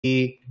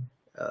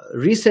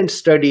recent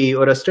study,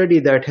 or a study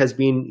that has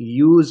been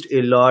used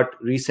a lot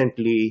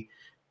recently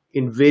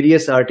in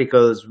various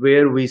articles,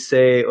 where we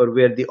say, or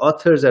where the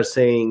authors are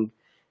saying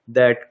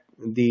that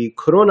the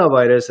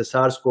coronavirus, the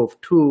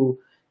SARS-CoV-2,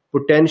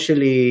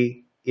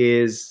 potentially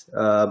is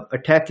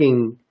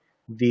attacking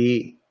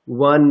the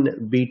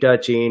 1 beta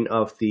chain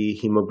of the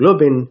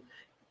hemoglobin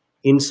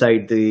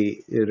inside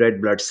the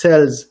red blood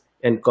cells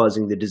and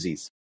causing the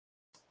disease.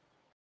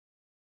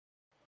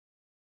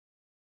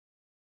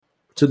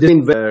 So this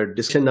is a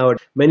discussion now.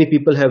 Many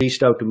people have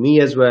reached out to me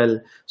as well.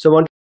 So I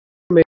want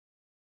to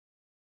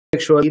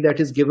make sure that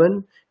is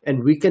given,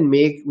 and we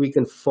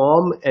can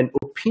form an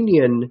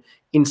opinion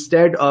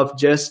instead of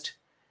just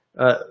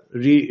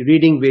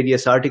reading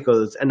various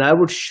articles. And I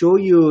would show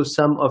you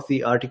some of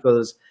the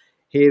articles.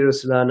 Hey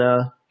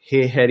Ruslana,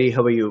 hey Harry,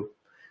 how are you?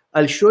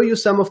 I'll show you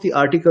some of the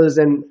articles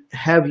and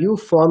have you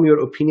form your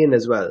opinion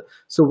as well.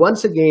 So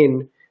once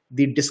again,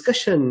 the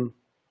discussion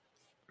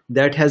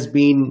that has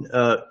been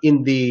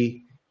in the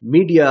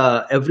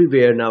media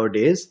everywhere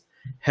nowadays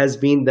has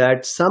been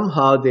that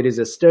somehow there is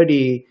a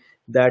study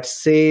that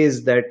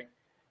says that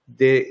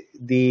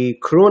the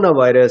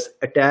coronavirus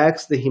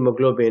attacks the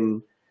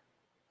hemoglobin,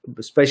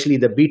 especially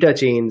the beta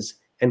chains,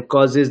 and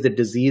causes the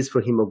disease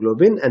for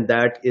hemoglobin, and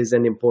that is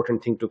an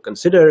important thing to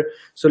consider.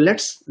 So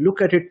let's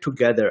look at it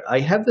together. I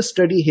have the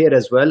study here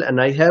as well, and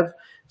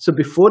so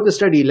before the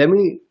study, let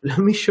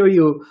me show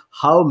you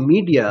how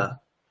media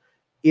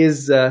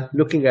is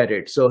looking at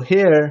it. So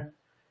here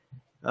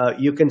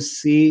you can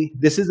see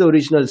this is the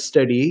original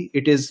study.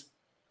 It is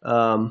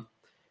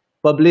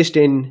published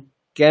in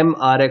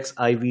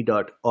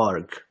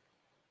chemrxiv.org.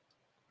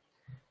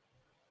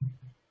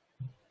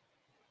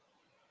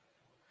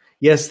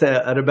 Yes,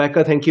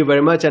 Rebecca, thank you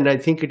very much. And I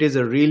think it is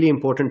a really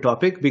important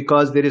topic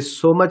because there is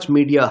so much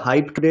media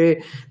hype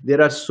today.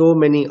 There are so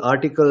many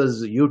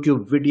articles,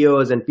 YouTube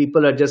videos, and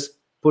people are just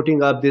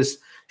putting up this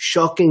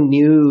shocking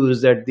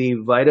news that the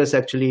virus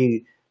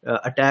actually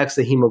attacks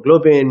the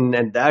hemoglobin,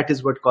 and that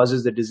is what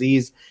causes the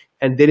disease.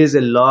 And there is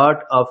a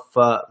lot of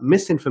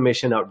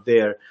misinformation out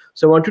there.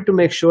 So I wanted to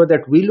make sure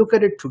that we look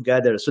at it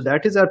together. So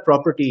that is our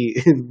property.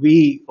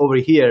 We over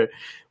here,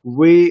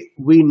 we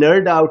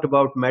nerd out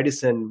about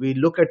medicine. We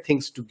look at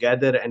things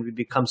together and we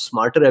become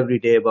smarter every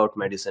day about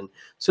medicine.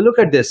 So look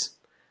at this.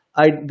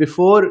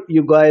 Before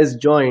you guys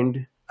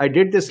joined, I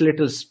did this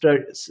little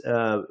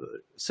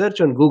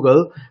search on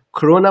Google,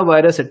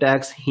 coronavirus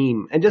attacks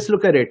heme, and just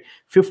look at it,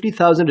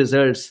 50,000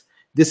 results.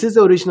 This is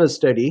the original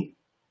study.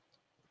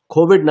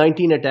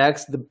 COVID-19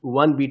 attacks the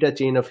 1 beta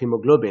chain of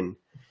hemoglobin.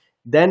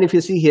 Then if you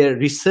see here,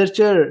 research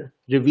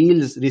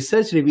reveals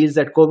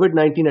that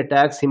COVID-19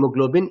 attacks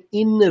hemoglobin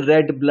in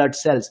red blood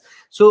cells.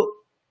 So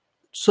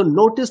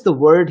notice the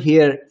word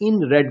here,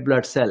 in red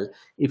blood cell.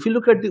 If you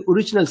look at the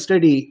original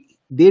study,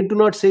 they do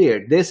not say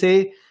it. They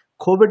say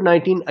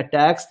COVID-19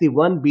 attacks the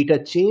 1 beta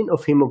chain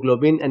of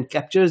hemoglobin and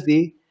captures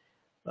the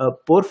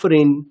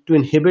porphyrin to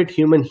inhibit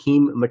human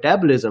heme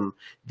metabolism.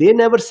 They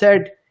never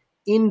said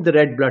in the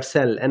red blood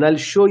cell, and I'll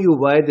show you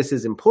why this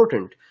is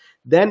important.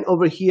 Then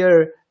over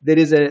here, there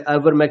is a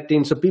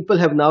ivermectin. So people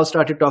have now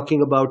started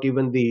talking about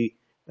even the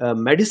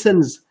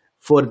medicines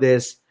for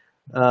this.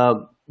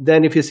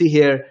 Then if you see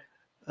here,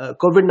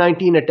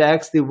 COVID-19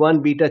 attacks the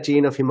 1 beta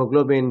chain of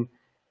hemoglobin.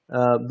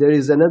 There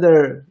is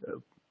another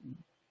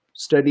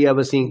study I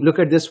was seeing. Look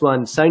at this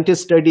one.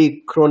 Scientists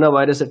study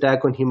coronavirus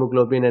attack on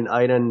hemoglobin and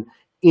iron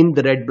in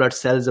the red blood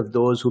cells of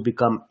those who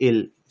become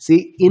ill.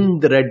 See, in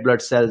the red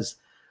blood cells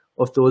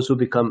of those who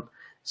become.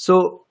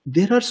 So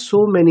there are so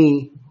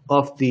many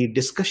of the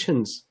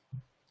discussions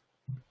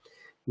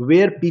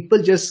where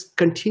people just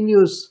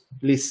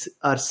continuously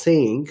are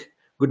saying,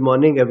 good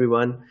morning,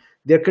 everyone.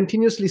 They're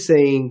continuously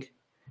saying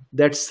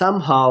that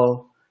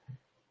somehow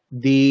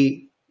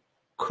the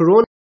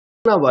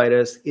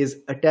coronavirus is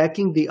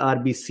attacking the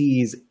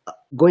RBCs,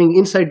 going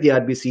inside the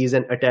RBCs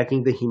and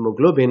attacking the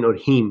hemoglobin or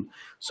heme.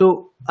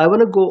 So I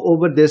want to go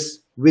over this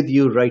with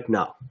you right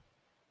now.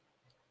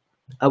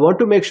 I want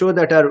to make sure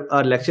that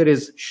our lecture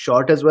is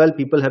short as well.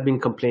 People have been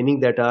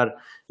complaining that our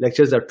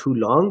lectures are too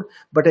long,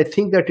 but I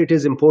think that it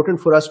is important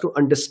for us to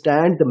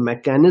understand the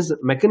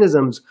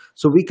mechanisms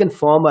so we can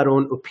form our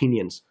own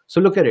opinions.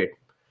 So look at it.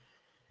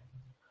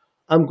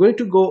 I'm going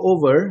to go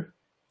over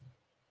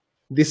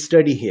this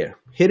study here.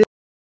 Here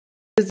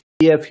is the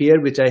PDF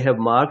here, which I have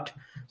marked.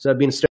 So I've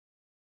been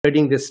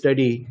studying this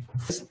study.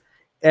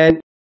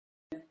 And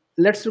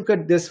let's look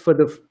at this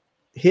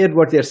here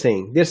what they're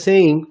saying. They're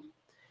saying,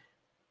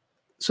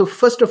 so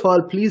first of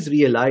all, please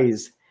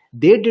realize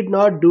they did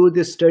not do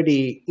this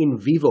study in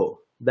vivo.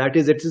 That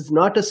is, it is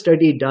not a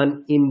study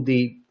done in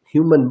the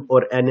human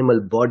or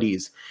animal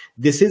bodies.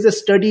 This is a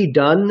study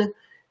done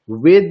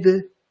with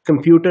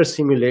computer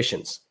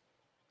simulations.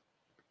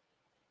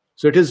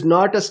 So it is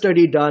not a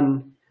study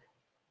done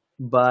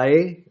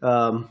by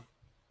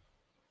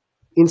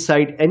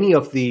inside any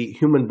of the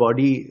human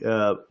body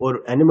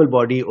or animal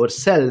body or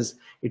cells.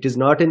 It is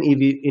not an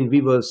in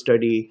vivo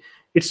study.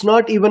 It's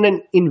not even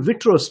an in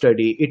vitro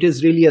study. It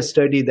is really a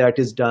study that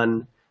is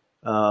done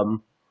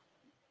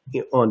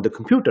on the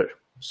computer.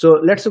 So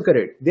let's look at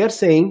it. They're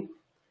saying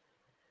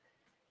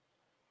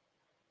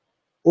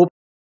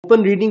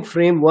open reading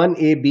frame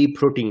 1AB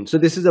protein. So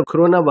this is a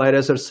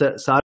coronavirus or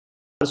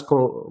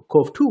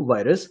SARS-CoV-2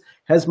 virus,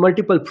 has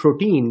multiple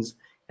proteins.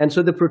 And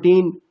so the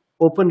protein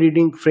open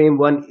reading frame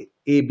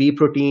 1AB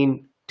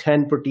protein,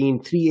 10 protein,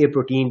 3A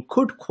protein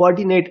could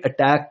coordinate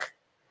attack.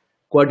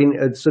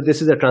 So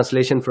this is a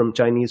translation from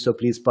Chinese, so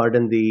please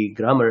pardon the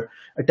grammar.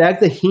 Attack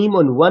the heme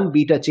on one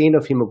beta chain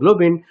of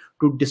hemoglobin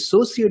to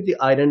dissociate the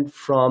iron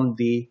from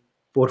the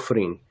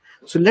porphyrin.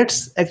 So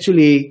let's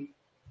actually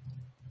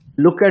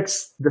look at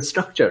the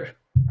structure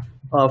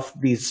of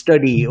the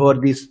study, or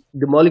the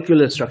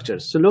molecular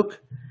structures. So look,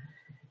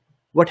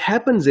 what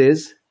happens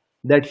is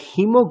that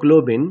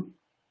hemoglobin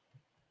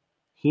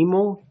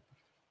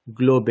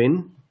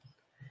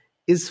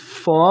is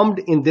formed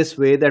in this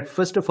way, that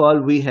first of all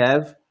we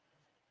have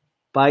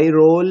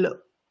pyrrole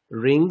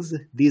rings.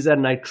 These are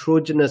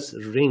nitrogenous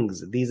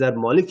rings. These are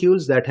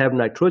molecules that have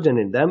nitrogen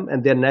in them,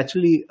 and they're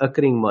naturally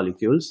occurring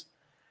molecules.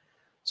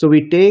 So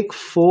we take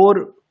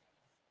 4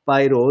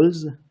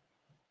 pyrroles,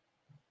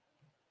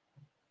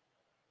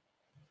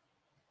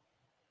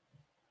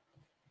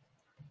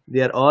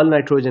 they are all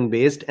nitrogen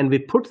based, and we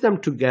put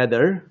them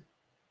together,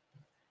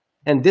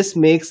 and this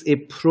makes a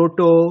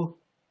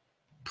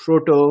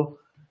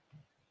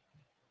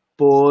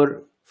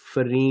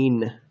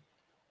protoporphyrin.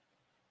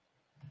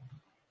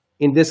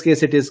 In this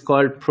case, it is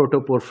called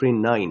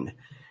protoporphyrin 9.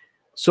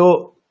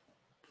 So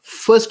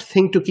first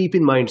thing to keep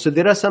in mind, so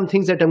there are some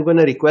things that I'm going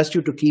to request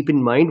you to keep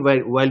in mind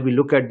while we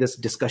look at this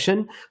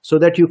discussion, so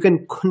that you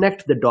can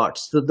connect the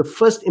dots. So the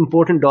first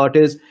important dot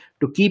is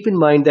to keep in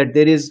mind that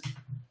there is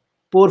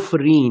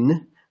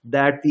porphyrin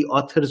that the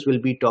authors will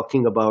be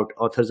talking about,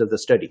 authors of the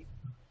study.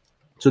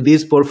 So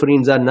these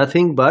porphyrins are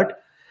nothing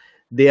but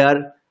they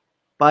are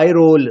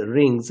pyrrole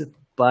rings.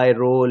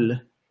 Pyrrole,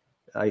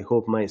 I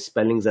hope my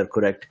spellings are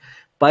correct.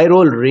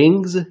 Pyrrole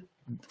rings,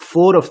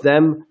 4 of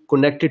them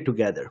connected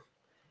together.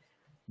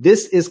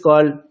 This is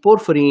called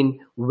porphyrin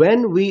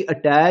when we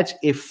attach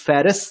a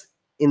ferrous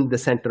in the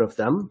center of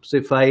them. So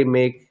if I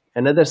make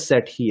another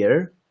set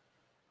here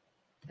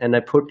and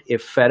I put a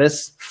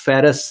ferrous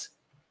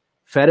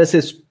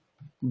is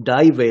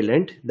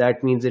divalent.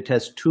 That means it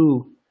has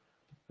 2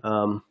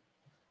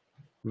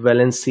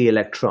 valency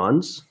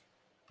electrons.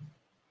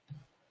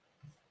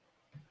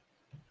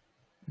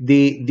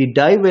 The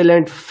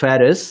divalent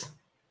ferrous,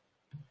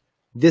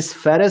 this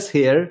ferrous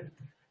here,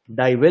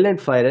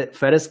 divalent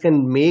ferrous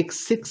can make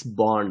 6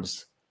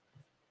 bonds.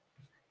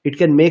 It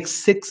can make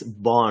 6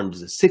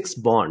 bonds.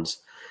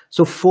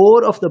 So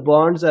 4 of the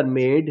bonds are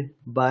made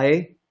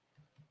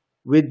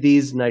with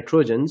these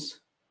nitrogens.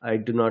 I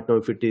do not know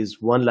if it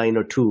is 1 line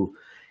or 2.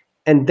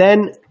 And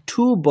then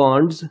 2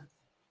 bonds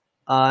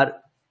are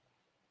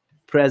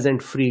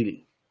present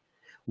freely.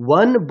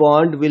 1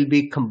 bond will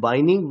be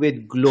combining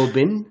with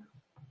globin.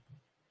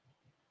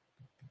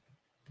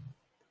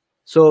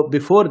 So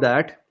before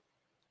that,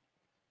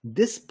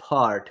 this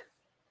part,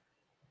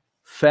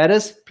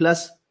 ferrous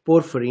plus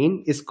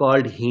porphyrin, is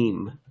called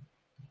heme.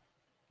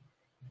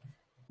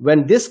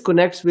 When this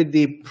connects with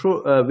the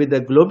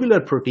globular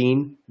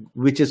protein,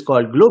 which is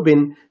called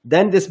globin,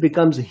 then this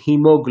becomes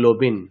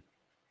hemoglobin.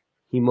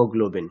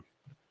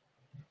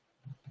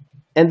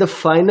 And the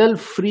final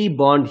free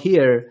bond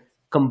here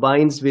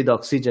combines with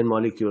oxygen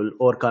molecule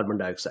or carbon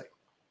dioxide.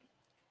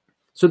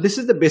 So this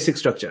is the basic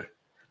structure.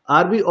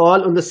 Are we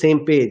all on the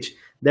same page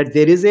that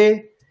there is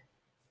a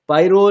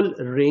pyrrole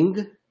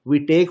ring?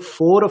 We take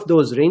 4 of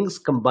those rings,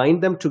 combine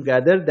them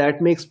together,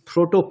 that makes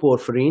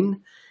protoporphyrin.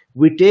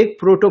 We take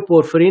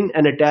protoporphyrin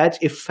and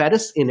attach a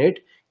ferrous in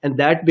it, and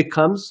that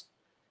becomes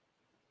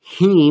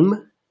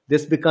heme.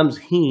 This becomes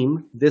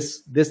heme.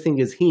 This thing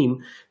is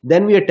heme.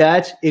 Then we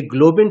attach a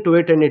globin to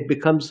it and it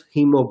becomes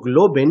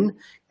hemoglobin.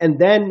 And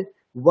then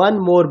 1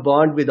 more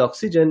bond with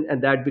oxygen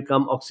and that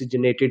becomes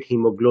oxygenated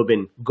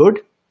hemoglobin.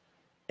 Good?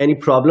 Any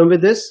problem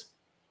with this?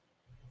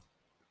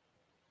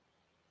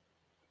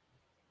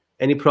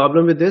 Any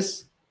problem with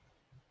this?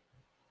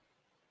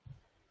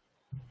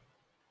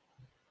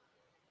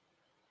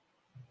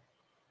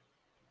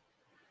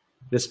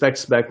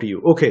 Respects back to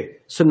you. Okay,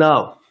 so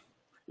now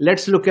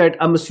let's look at,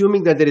 I'm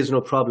assuming that there is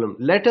no problem.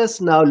 Let us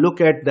now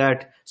look at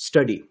that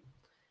study.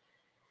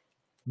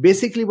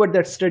 Basically what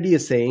that study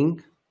is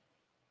saying,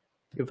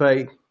 if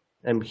I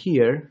am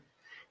here,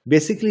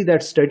 basically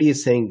that study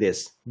is saying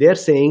this. They're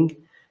saying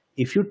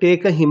if you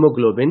take a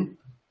hemoglobin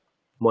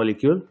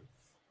molecule,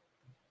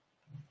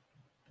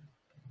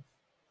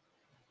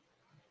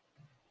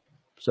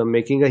 so I'm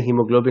making a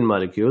hemoglobin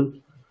molecule.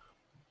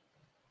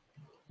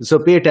 So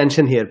pay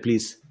attention here,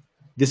 please.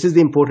 This is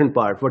the important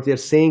part. What they're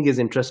saying is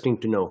interesting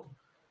to know.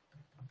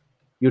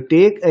 You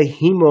take a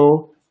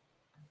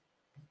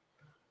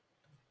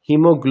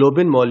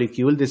hemoglobin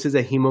molecule. This is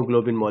a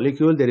hemoglobin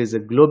molecule. There is a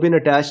globin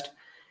attached.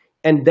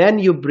 And then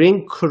you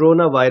bring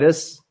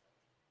coronavirus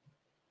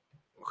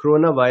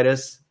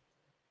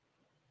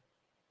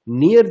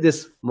near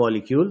this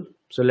molecule.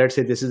 So let's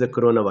say this is a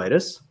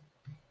coronavirus.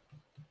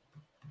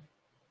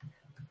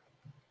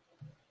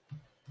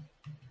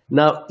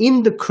 Now,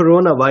 in the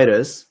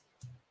coronavirus,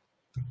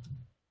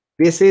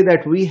 they say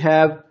that we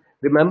have,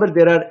 remember,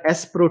 there are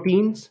S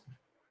proteins.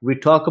 We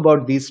talk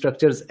about these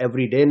structures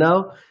every day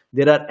now.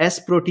 There are S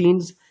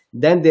proteins,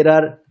 then there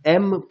are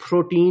M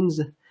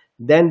proteins,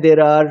 then there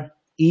are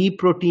E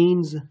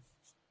proteins,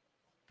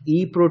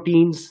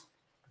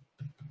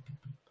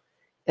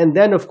 and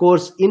then of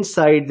course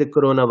inside the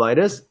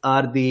coronavirus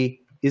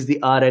is the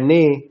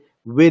RNA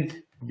with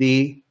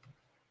the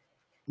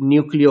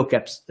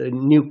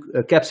capsid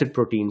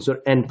proteins or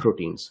N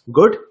proteins.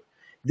 Good.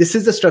 This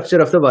is the structure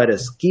of the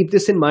virus. Keep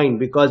this in mind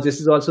because this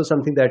is also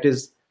something that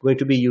is going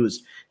to be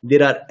used.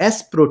 There are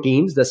S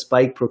proteins, the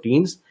spike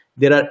proteins.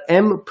 There are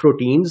M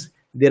proteins.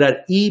 There are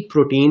E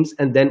proteins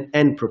and then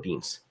N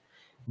proteins.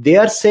 They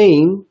are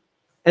saying,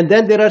 and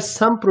then there are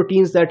some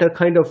proteins that are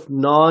kind of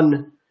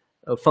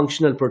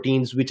non-functional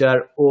proteins, which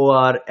are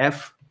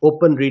ORF,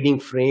 open reading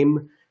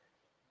frame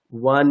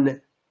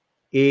 1A,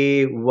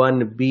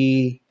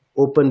 1B,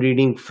 open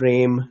reading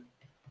frame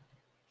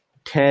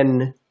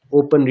 10,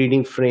 open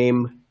reading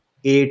frame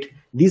 8.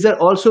 These are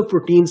also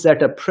proteins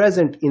that are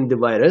present in the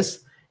virus,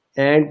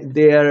 and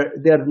they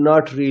are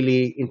not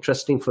really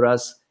interesting for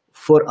us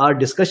for our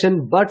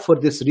discussion, but for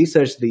this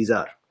research these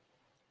are.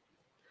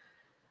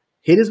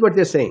 Here is what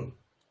they're saying.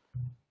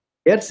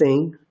 They're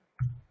saying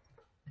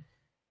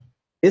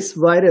this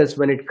virus,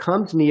 when it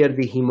comes near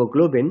the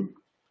hemoglobin,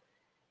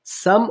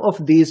 some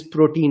of these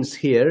proteins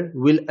here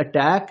will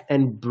attack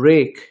and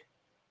break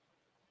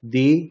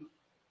the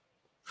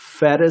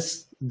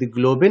ferrous, the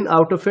globin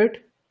out of it,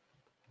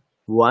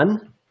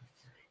 one.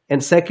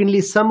 And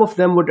secondly, some of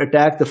them would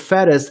attack the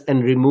ferrous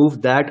and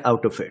remove that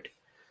out of it.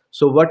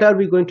 So what are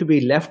we going to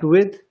be left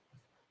with?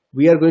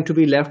 We are going to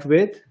be left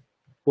with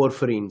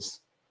porphyrins,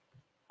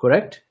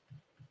 correct?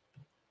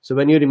 So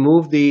when you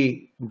remove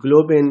the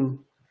globin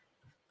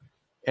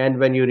and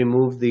when you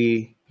remove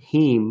the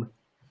heme,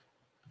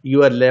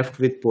 you are left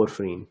with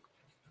porphyrin.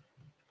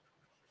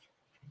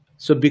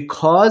 So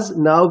because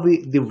now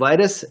the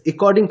virus,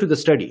 according to the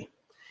study,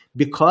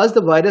 because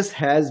the virus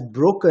has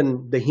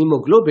broken the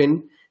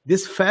hemoglobin,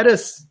 this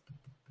ferrous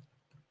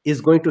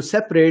is going to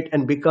separate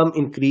and become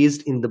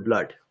increased in the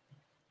blood.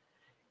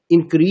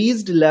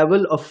 Increased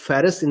level of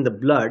ferrous in the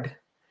blood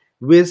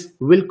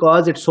will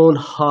cause its own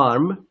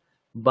harm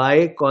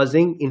by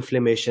causing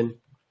inflammation.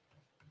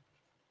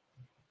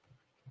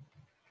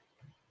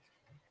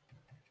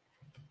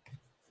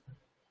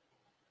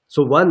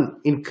 So one,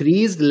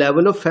 increased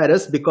level of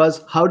ferrous,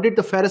 because how did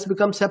the ferrous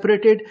become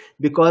separated?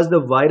 Because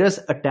the virus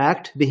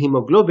attacked the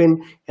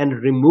hemoglobin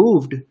and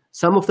removed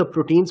some of the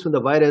proteins from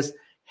the virus,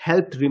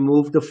 helped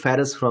remove the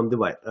ferrous from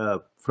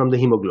the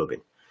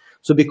hemoglobin.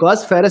 So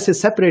because ferrous is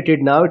separated,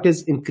 now it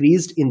is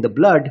increased in the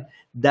blood.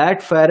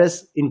 That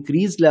ferrous,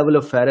 increased level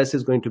of ferrous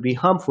is going to be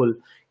harmful.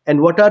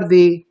 And what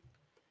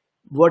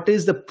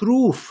is the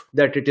proof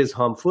that it is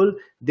harmful?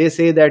 They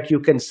say that you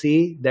can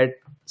see that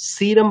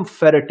serum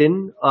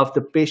ferritin of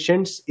the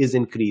patients is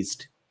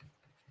increased.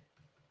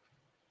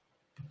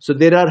 So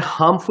there are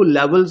harmful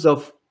levels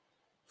of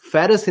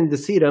ferrous in the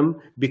serum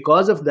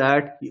because of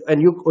that,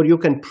 and you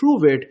can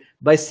prove it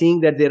by seeing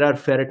that there are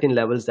ferritin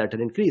levels that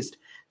are increased.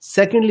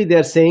 Secondly, they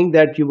are saying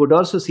that you would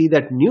also see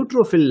that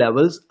neutrophil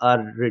levels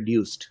are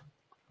reduced.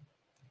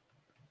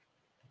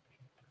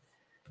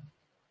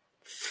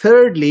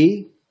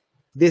 Thirdly,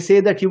 they say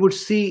that you would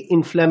see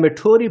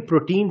inflammatory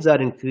proteins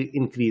are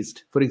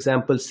increased. For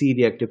example,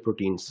 C-reactive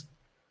proteins.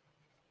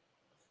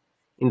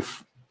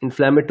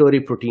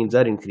 Inflammatory proteins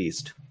are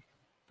increased.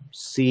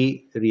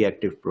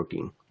 C-reactive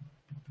protein.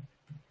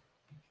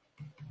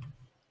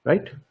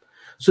 Right?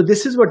 So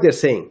this is what they're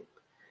saying.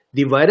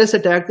 The virus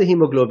attacked the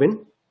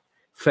hemoglobin.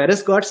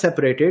 Ferrous got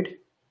separated.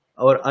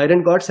 Our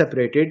iron got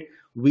separated.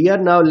 We are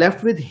now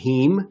left with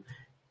heme.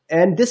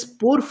 And this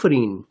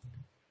porphyrin,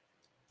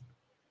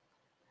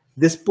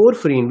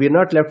 we are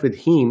not left with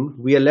heme,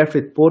 we are left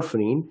with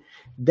porphyrin.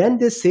 Then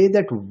they say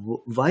that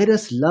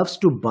virus loves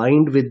to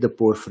bind with the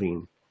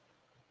porphyrin.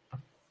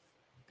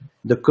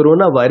 The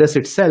coronavirus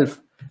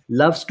itself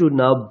loves to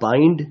now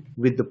bind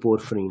with the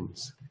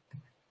porphyrins.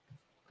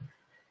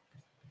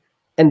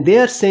 And they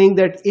are saying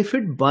that if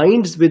it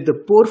binds with the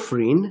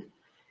porphyrin,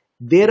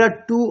 there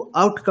are two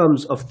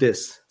outcomes of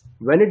this.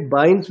 When it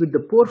binds with the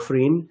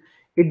porphyrin,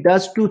 it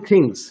does two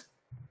things.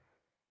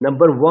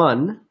 Number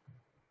one,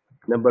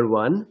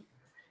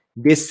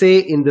 they say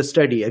in the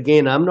study,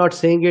 again, I'm not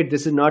saying it,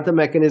 this is not the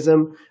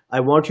mechanism. I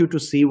want you to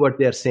see what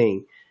they're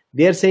saying.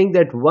 They're saying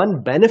that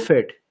one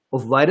benefit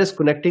of virus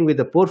connecting with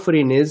the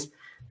porphyrin is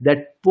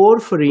that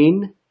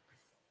porphyrin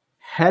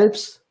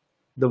helps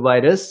the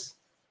virus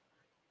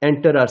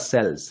enter our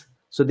cells.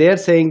 So they're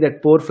saying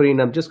that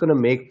porphyrin, I'm just going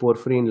to make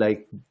porphyrin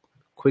like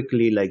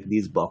quickly like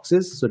these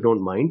boxes, so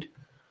don't mind.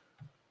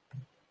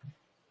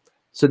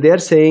 So they're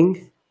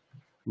saying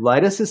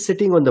virus is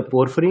sitting on the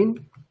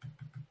porphyrin,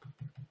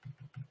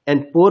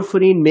 and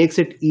porphyrin makes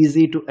it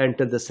easy to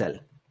enter the cell.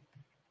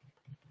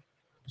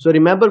 So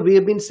remember, we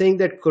have been saying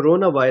that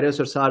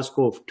coronavirus or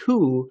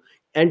SARS-CoV-2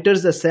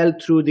 enters the cell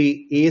through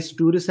the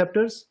ACE2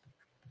 receptors.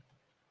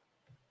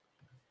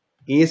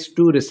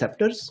 ACE2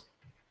 receptors.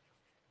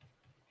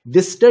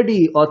 This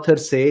study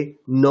authors say,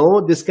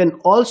 no, this can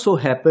also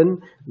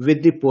happen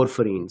with the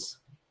porphyrins.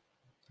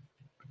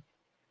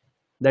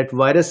 That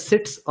virus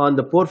sits on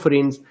the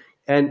porphyrins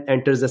and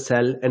enters the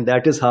cell, and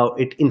that is how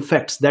it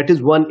infects. That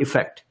is one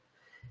effect.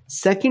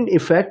 Second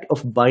effect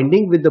of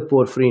binding with the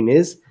porphyrin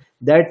is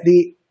that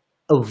the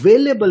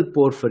available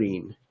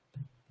porphyrin,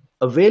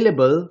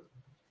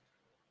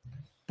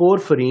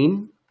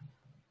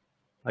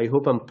 I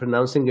hope I'm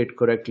pronouncing it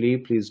correctly,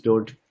 please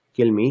don't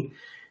kill me.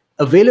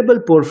 Available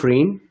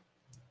porphyrin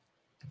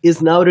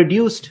is now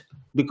reduced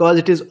because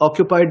it is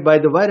occupied by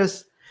the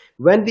virus.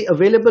 When the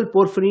available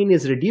porphyrin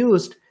is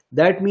reduced,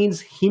 that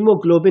means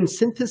hemoglobin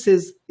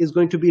synthesis is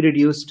going to be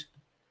reduced.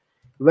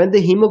 When the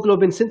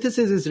hemoglobin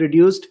synthesis is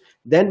reduced,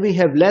 then we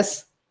have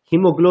less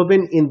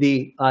hemoglobin in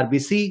the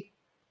RBC,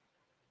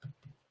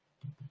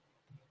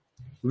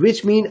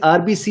 which means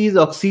RBC's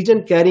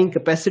oxygen carrying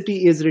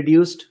capacity is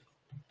reduced.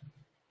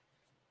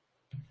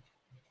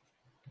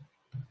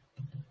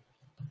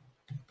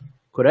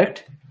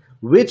 Correct?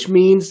 Which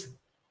means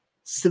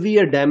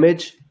severe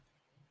damage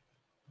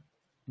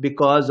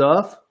because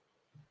of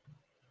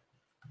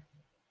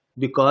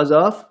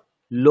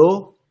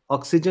low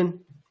oxygen,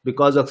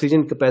 because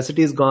oxygen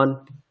capacity is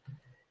gone,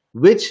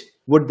 which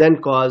would then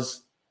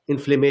cause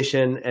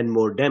inflammation and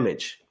more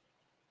damage.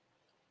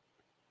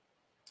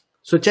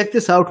 So check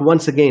this out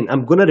once again.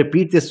 I'm going to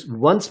repeat this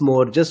once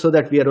more just so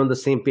that we are on the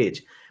same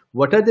page.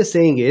 What are they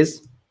saying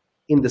is,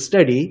 in the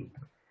study,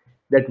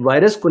 that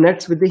virus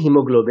connects with the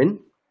hemoglobin,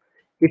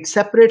 it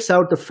separates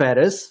out the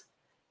ferrous,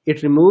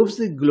 it removes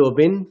the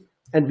globin,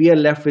 and we are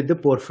left with the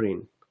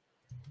porphyrin.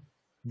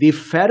 The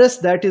ferrous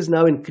that is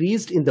now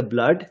increased in the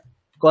blood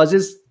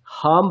causes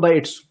harm by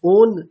its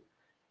own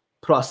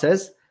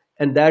process,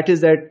 and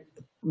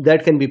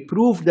that can be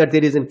proved that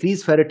there is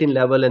increased ferritin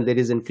level and there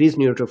is increased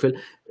neutrophil.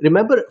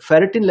 Remember,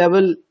 ferritin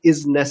level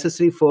is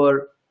necessary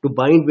to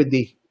bind with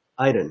the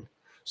iron.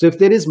 So if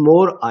there is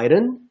more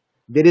iron,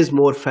 there is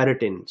more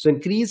ferritin. So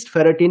increased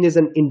ferritin is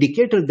an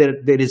indicator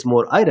that there is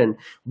more iron,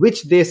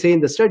 which they say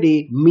in the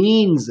study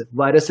means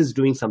virus is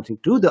doing something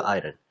to the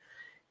iron.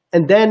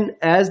 And then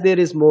as there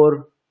is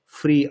more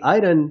free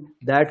iron,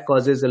 that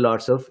causes a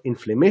lot of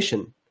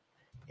inflammation.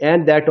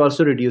 And that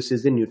also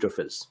reduces the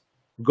neutrophils.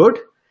 Good.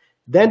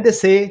 Then they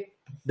say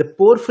the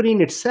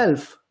porphyrin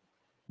itself,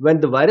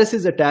 when the virus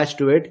is attached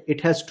to it, it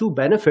has two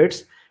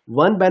benefits.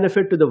 One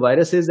benefit to the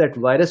virus is that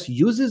virus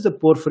uses the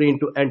porphyrin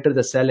to enter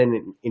the cell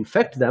and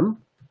infect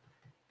them.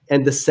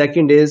 And the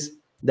second is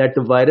that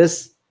the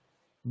virus,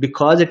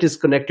 because it is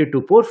connected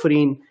to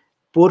porphyrin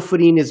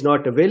is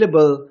not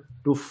available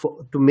to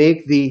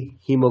make the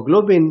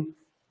hemoglobin.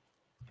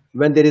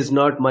 When there is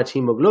not much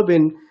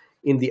hemoglobin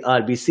in the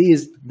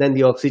RBCs, then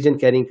the oxygen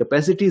carrying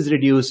capacity is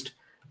reduced,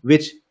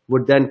 which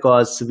would then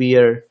cause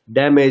severe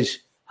damage,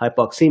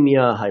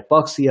 hypoxemia,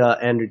 hypoxia,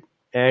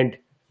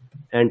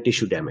 and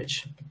tissue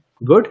damage.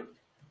 Good?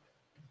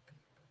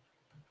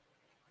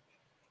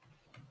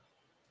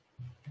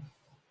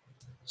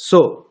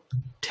 So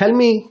tell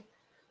me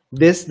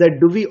this, that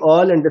do we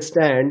all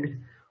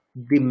understand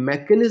the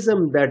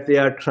mechanism that they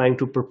are trying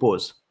to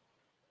propose?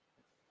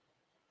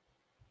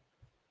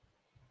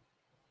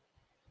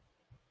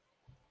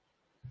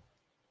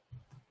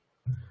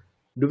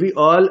 Do we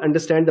all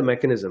understand the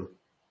mechanism?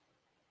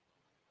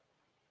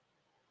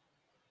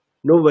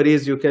 No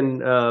worries, you can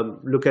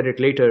look at it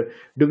later.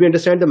 Do we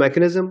understand the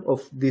mechanism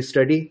of the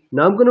study?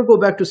 Now I'm going to go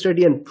back to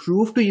study and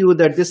prove to you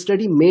that this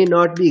study may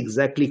not be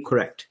exactly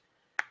correct.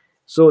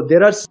 So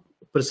there are some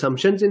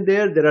presumptions in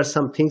there. There are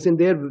some things in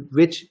there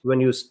which,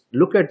 when you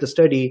look at the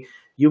study,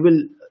 you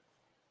will,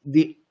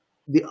 the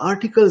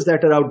articles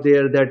that are out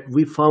there that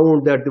we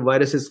found that the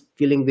virus is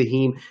killing the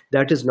heme,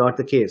 that is not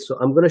the case. So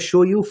I'm going to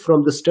show you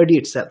from the study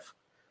itself.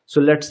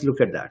 So let's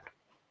look at that.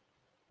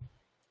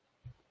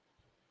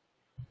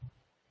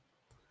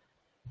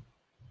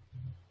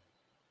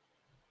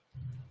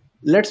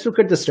 Let's look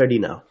at the study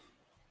now.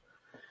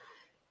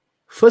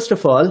 First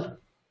of all,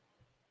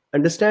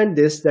 understand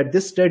this, that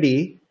this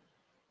study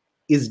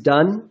is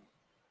done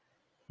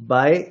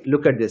by,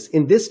 look at this.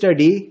 In this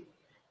study,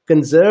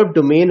 conserved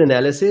domain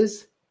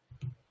analysis,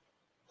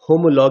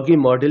 homology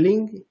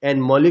modeling,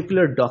 and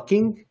molecular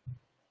docking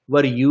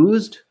were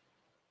used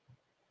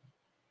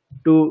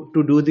to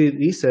do the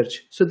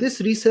research. So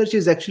this research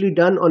is actually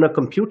done on a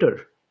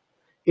computer.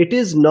 It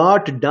is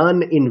not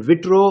done in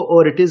vitro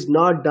or it is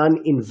not done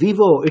in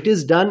vivo. It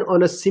is done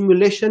on a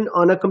simulation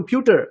on a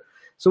computer.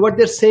 So what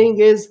they're saying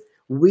is,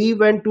 we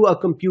went to a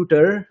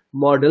computer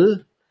model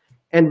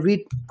and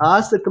we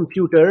asked the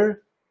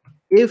computer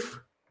if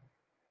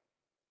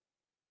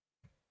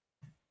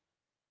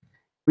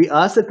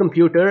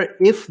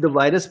the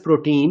virus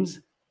proteins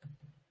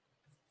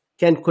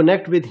can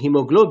connect with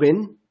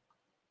hemoglobin,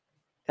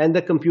 and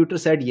the computer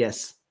said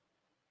yes.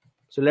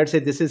 So let's say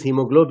this is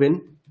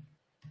hemoglobin,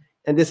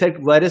 and they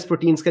said virus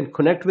proteins can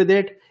connect with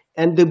it,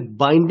 and the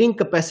binding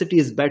capacity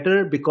is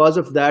better. Because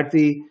of that,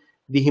 the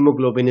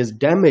hemoglobin is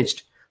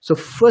damaged. So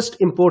first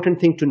important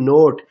thing to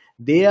note,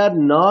 they are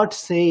not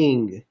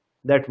saying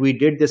that we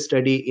did this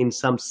study in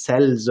some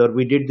cells or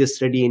we did this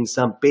study in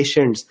some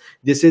patients.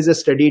 This is a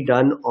study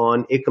done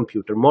on a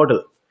computer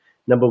model,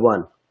 number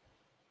one.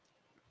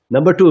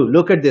 Number two,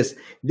 look at this.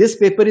 This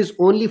paper is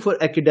only for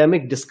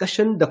academic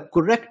discussion. The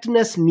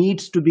correctness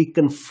needs to be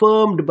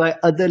confirmed by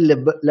other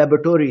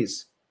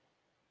laboratories.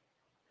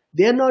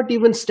 They are not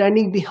even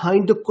standing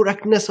behind the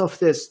correctness of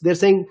this. They're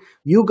saying,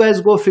 you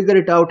guys go figure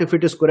it out if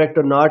it is correct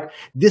or not.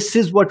 This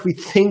is what we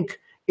think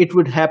it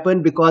would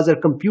happen because our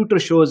computer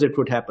shows it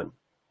would happen.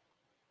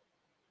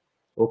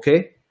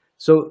 Okay,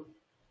 so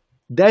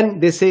then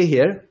they say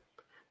here,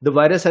 the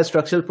virus has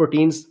structural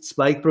proteins,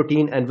 spike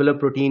protein,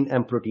 envelope protein,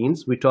 M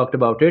proteins. We talked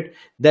about it.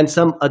 Then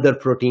some other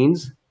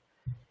proteins.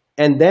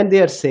 And then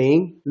they are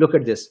saying, look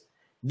at this.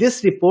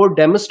 This report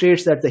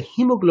demonstrates that the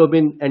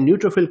hemoglobin and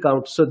neutrophil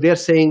counts, so they're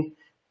saying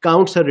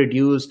counts are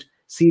reduced,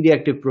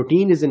 C-reactive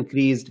protein is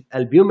increased,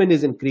 albumin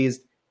is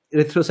increased,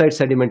 erythrocyte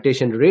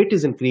sedimentation rate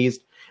is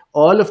increased.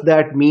 All of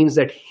that means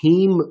that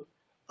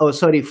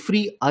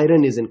free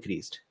iron is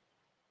increased.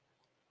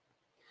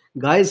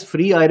 Guys,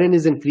 free iron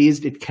is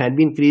increased. It can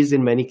be increased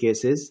in many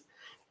cases.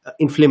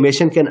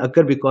 Inflammation can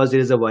occur because there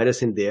is a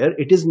virus in there.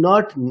 It is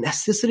not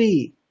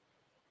necessary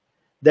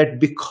that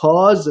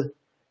because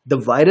the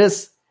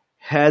virus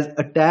has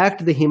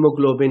attacked the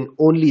hemoglobin,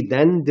 only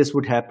then this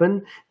would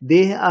happen.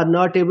 They are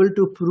not able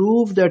to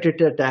prove that it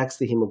attacks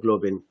the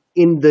hemoglobin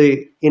in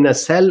a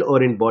cell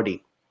or in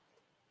body.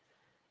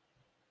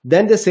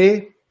 Then they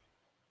say,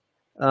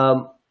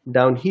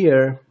 down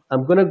here,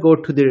 I'm going to go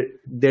to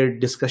their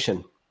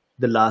discussion.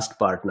 The last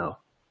part now.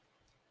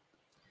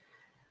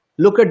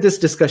 Look at this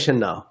discussion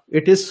now.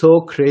 It is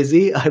so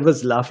crazy. I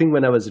was laughing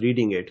when I was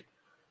reading it.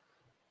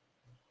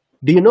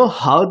 Do you know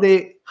how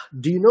they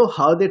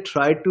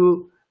try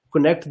to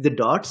connect the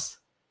dots?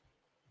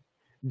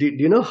 Do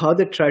you know how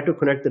they try to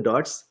connect the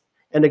dots?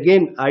 And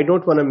again, I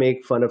don't want to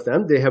make fun of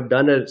them. They have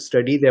done a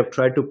study. They have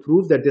tried to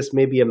prove that this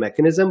may be a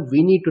mechanism.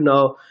 We need to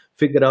now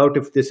figure out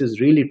if this is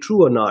really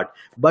true or not.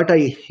 But I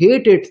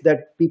hate it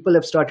that people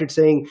have started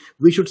saying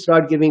we should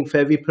start giving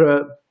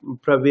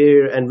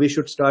favipiravir and we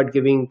should start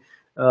giving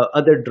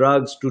other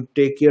drugs to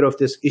take care of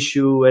this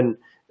issue. And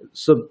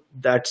so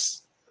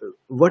that's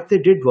what they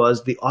did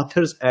was the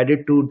authors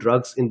added 2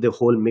 drugs in the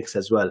whole mix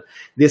as well.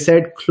 They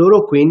said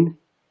chloroquine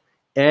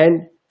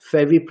and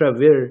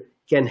favipiravir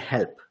can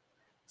help.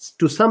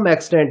 To some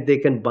extent, they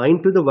can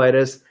bind to the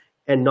virus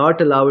and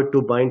not allow it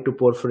to bind to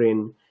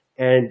porphyrin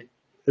and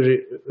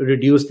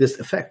reduce this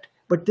effect.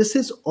 But this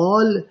is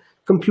all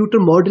computer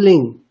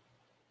modeling.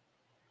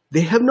 They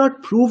have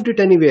not proved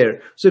it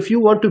anywhere. So if you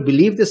want to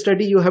believe the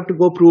study, you have to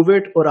go prove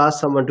it or ask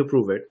someone to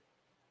prove it.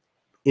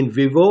 In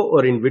vivo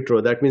or in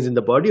vitro, that means in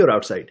the body or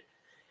outside.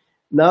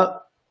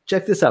 Now,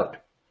 check this out.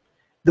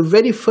 The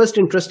very first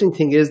interesting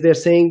thing is they're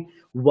saying,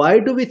 why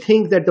do we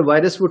think that the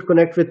virus would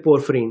connect with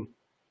porphyrin?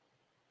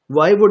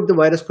 Why would the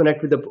virus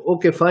connect with the,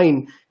 okay,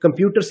 fine,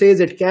 computer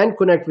says it can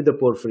connect with the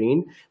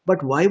porphyrin, but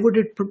why would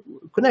it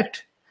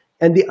connect?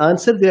 And the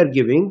answer they are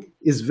giving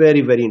is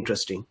very, very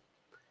interesting.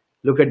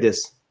 Look at this.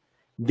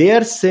 They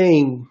are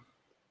saying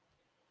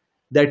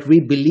that we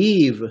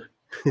believe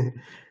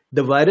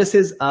the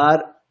viruses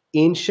are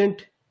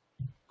ancient,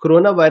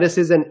 coronavirus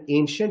is an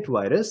ancient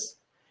virus.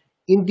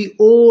 In the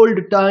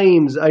old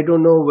times, I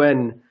don't know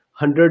when,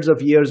 hundreds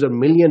of years or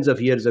millions of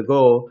years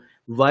ago,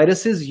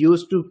 viruses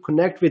used to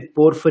connect with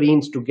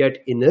porphyrins to get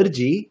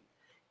energy,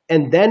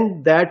 and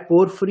then that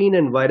porphyrin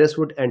and virus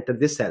would enter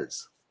the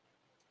cells.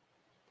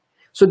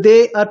 So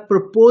they are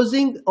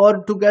proposing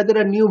altogether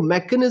a new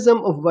mechanism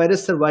of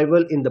virus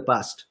survival in the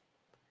past.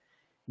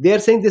 They are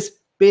saying this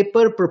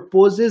paper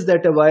proposes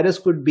that a virus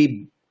could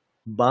be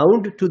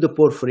bound to the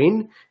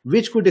porphyrin,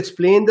 which could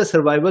explain the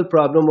survival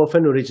problem of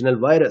an original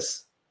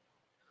virus.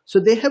 So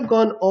they have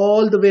gone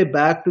all the way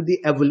back to the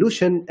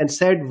evolution and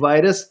said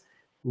virus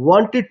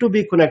wanted to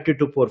be connected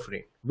to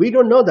porphyrin. We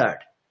don't know that.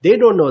 They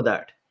don't know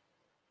that.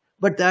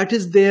 But that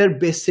is their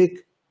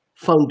basic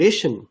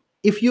foundation.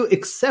 If you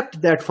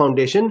accept that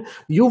foundation,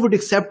 you would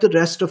accept the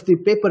rest of the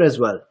paper as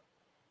well.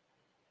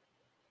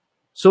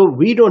 So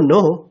we don't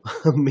know.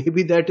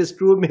 Maybe that is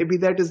true. Maybe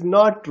that is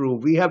not true.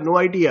 We have no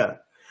idea.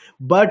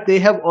 But they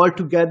have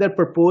altogether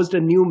proposed a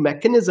new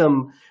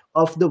mechanism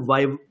of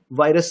the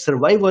virus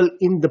survival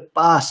in the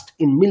past,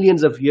 in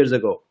millions of years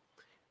ago.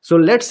 So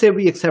let's say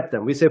we accept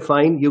them. We say,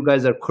 fine, you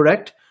guys are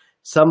correct.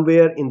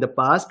 Somewhere in the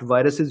past,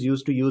 viruses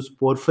used to use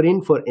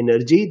porphyrin for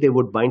energy. They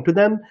would bind to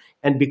them.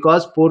 And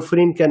because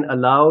porphyrin can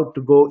allow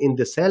to go in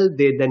the cell,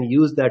 they then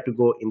use that to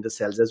go in the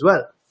cells as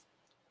well.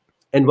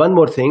 And one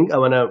more thing I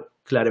want to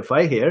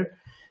clarify here,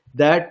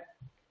 that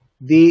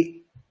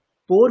the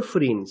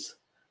porphyrins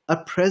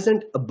are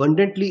present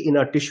abundantly in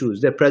our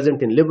tissues. They're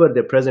present in liver,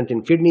 they're present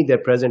in kidney, they're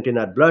present in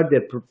our blood,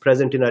 they're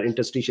present in our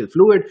interstitial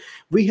fluid.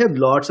 We have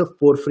lots of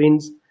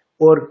porphyrins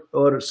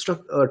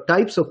or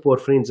types of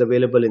porphyrins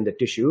available in the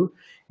tissue.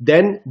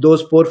 Then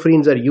those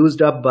porphyrins are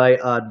used up by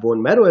our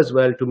bone marrow as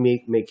well to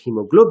make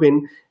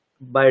hemoglobin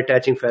by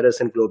attaching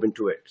ferrous and globin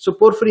to it. So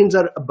porphyrins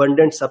are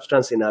abundant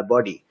substance in our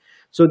body.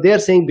 So they are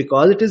saying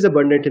because it is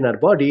abundant in our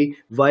body,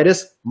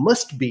 virus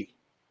must be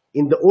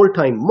in the old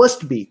time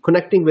must be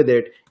connecting with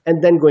it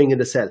and then going in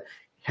the cell.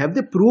 Have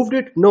they proved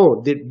it?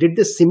 No. Did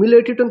they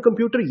simulate it on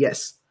computer?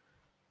 Yes.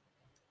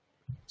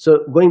 So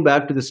going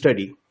back to the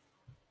study,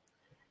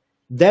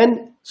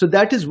 then, so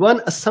that is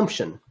one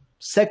assumption.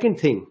 Second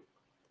thing,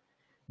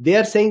 they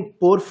are saying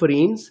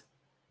porphyrins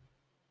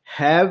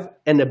have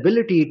an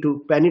ability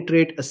to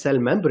penetrate a cell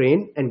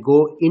membrane and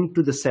go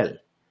into the cell.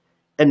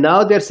 And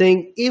now they're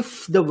saying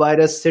if the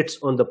virus sits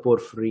on the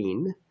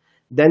porphyrin,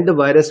 then the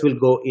virus will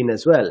go in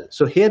as well.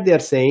 So here they are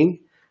saying,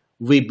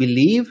 we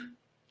believe,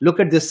 look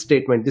at this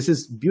statement. This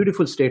is a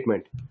beautiful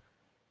statement.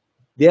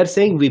 They are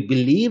saying, we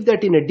believe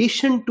that in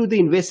addition to the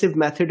invasive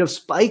method of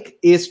spike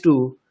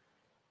ACE2,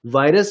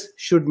 virus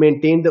should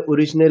maintain the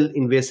original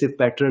invasive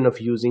pattern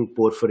of using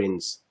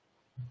porphyrins.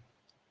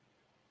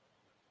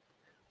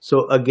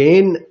 So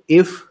again,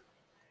 if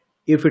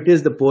it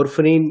is the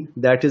porphyrin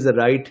that is the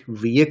right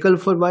vehicle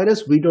for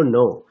virus, we don't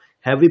know.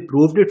 Have we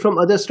proved it from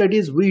other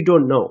studies? We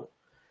don't know.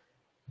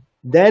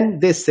 Then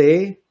they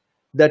say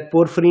that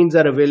porphyrins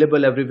are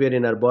available everywhere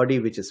in our body,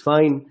 which is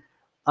fine.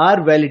 Our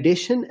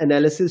validation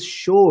analysis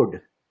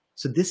showed.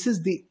 So this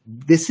is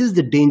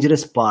the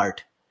dangerous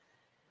part,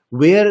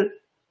 where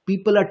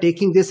people are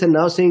taking this and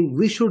now saying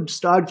we should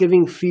start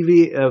giving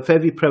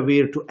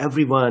favipiravir to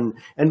everyone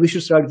and we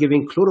should start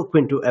giving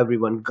chloroquine to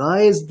everyone.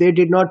 Guys, they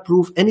did not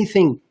prove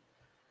anything.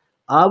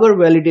 Our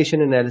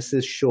validation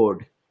analysis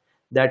showed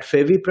that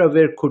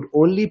favipiravir could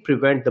only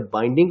prevent the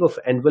binding of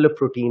envelope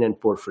protein and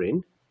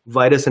porphyrin,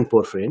 virus and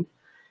porphyrin.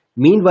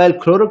 Meanwhile,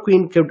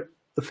 chloroquine could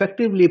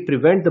effectively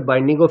prevent the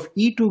binding of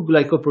E2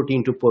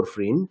 glycoprotein to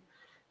porphyrin.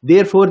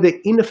 Therefore, the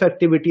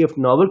ineffectivity of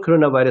novel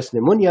coronavirus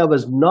pneumonia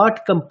was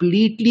not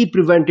completely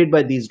prevented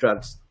by these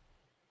drugs.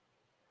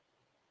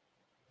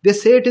 They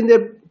say it in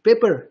their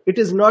paper. It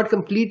is not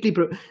completely.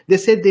 They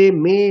say they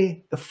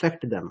may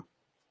affect them.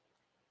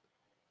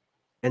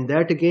 And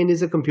that again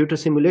is a computer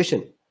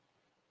simulation.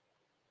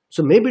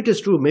 So maybe it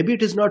is true, maybe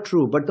it is not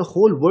true, but the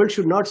whole world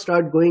should not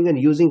start going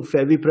and using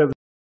favipiravir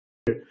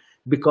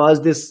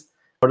because this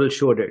model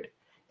showed it.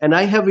 And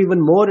I have even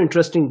more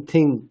interesting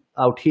thing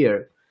out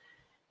here.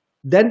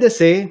 Then they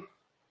say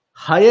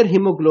higher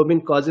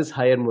hemoglobin causes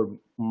higher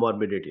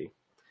morbidity.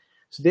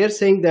 So they're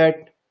saying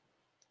that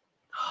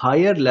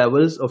higher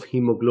levels of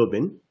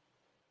hemoglobin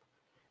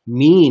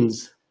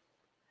means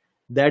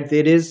that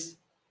there is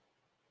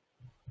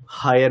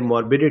higher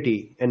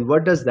morbidity. And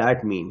what does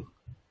that mean?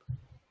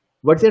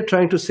 What they're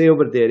trying to say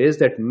over there is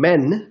that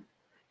men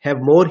have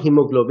more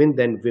hemoglobin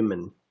than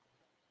women.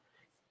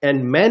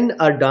 And men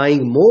are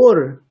dying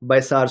more by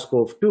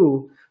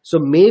SARS-CoV-2. So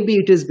maybe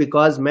it is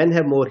because men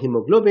have more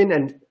hemoglobin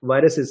and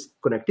virus is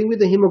connecting with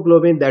the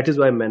hemoglobin. That is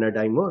why men are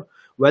dying more.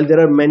 Well, there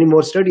are many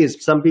more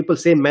studies. Some people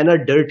say men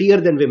are dirtier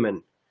than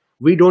women.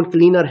 We don't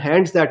clean our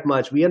hands that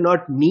much. We are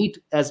not neat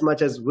as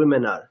much as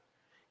women are.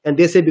 And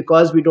they say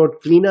because we don't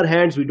clean our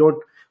hands, we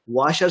don't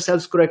wash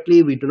ourselves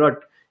correctly, we do not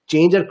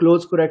change our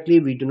clothes correctly,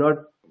 we do not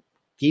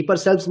keep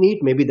ourselves neat.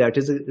 Maybe that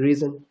is a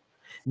reason.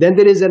 Then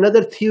there is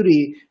another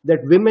theory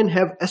that women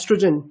have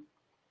estrogen,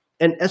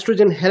 and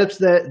estrogen helps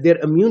their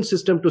immune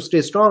system to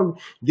stay strong.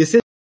 This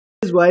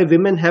is why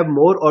women have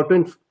more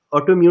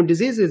autoimmune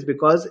diseases,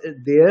 because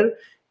their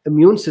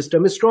immune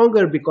system is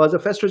stronger because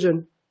of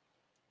estrogen.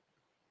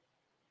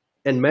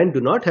 And men do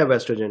not have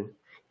estrogen.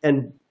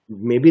 And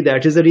maybe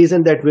that is the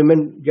reason that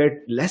women get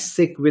less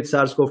sick with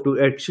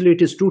SARS-CoV-2. Actually,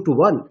 it is 2 to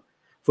 1.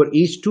 For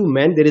each 2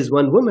 men, there is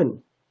 1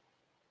 woman.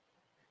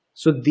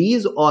 So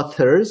these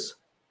authors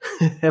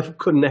have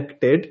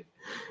connected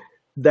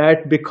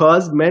that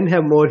because men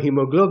have more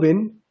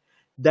hemoglobin,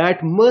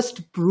 that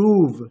must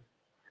prove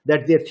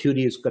that their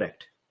theory is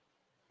correct.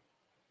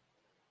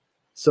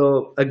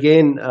 So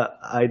again,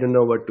 I don't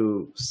know what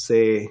to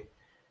say.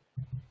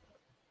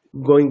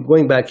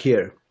 Going back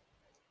here.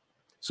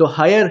 So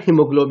higher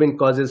hemoglobin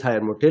causes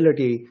higher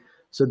mortality.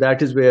 So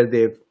that is where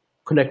they're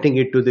connecting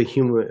it to the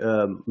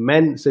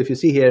men. So if you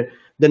see here,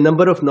 the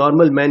number of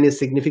normal men is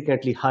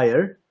significantly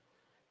higher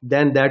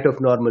than that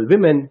of normal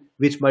women,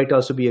 which might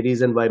also be a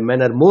reason why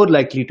men are more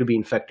likely to be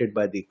infected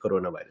by the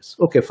coronavirus.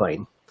 Okay,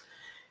 fine.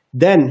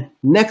 Then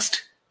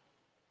next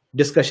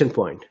discussion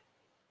point.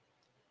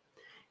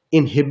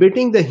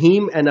 Inhibiting the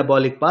heme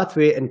anabolic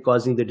pathway and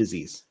causing the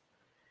disease.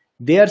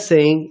 They are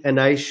saying, and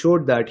I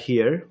showed that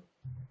here,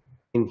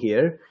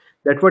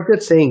 that what they're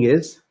saying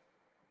is,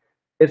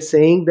 they're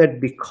saying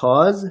that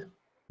because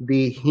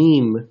the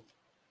heme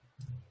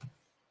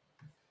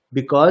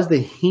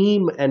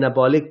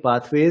anabolic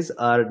pathways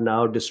are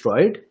now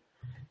destroyed,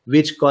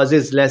 which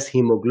causes less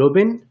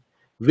hemoglobin,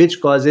 which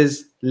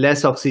causes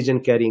less oxygen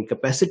carrying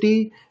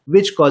capacity,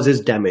 which causes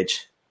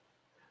damage.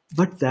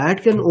 But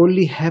that can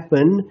only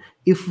happen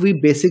if we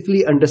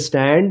basically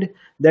understand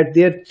that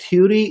their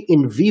theory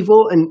in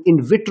vivo and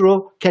in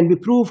vitro can be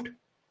proved.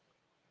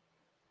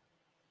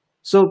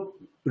 So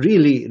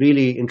really,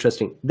 really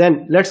interesting.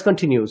 Then let's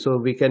continue so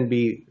we can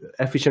be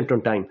efficient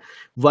on time.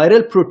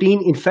 Viral protein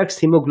infects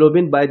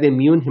hemoglobin by the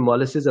immune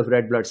hemolysis of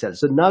red blood cells.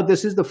 So now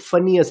this is the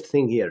funniest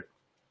thing here.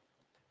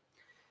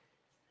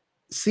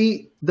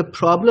 See, the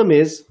problem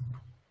is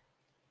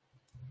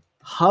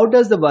How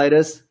does the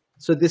virus,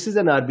 so this is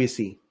an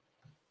RBC.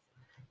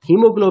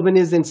 Hemoglobin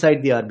is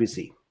inside the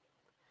RBC.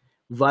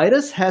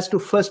 Virus has to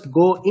first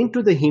go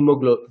into the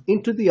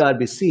into the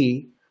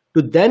RBC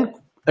to then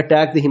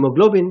attack the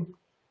hemoglobin,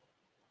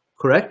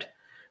 correct?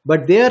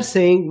 But they are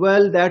saying,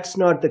 well, that's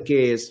not the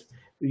case.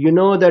 You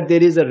know that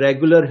there is a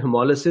regular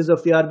hemolysis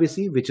of the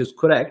RBC, which is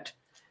correct.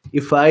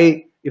 If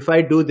I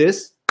do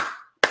this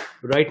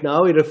right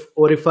now,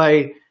 or if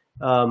I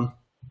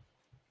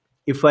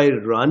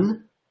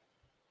run,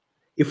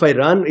 if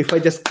I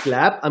just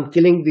clap, I'm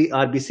killing the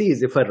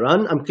RBCs. If I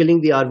run, I'm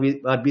killing the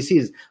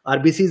RBCs.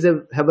 RBCs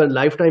have a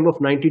lifetime of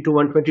 90 to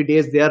 120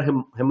 days. They are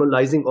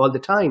hemolyzing all the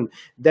time.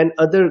 Then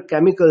other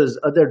chemicals,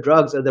 other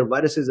drugs, other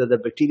viruses, other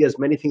bacteria,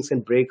 many things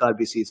can break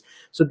RBCs.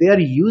 So they are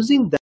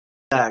using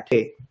that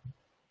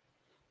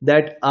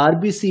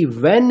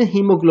RBC, when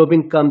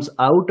hemoglobin comes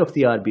out of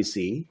the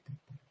RBC,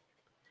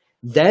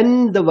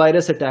 then the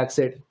virus attacks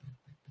it.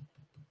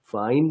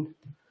 Fine.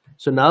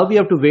 So now we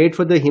have to wait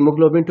for the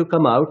hemoglobin to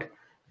come out.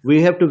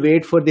 We have to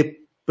wait for the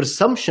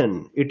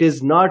presumption. It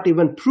is not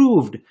even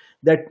proved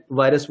that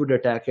virus would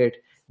attack it.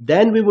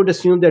 Then we would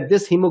assume that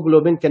this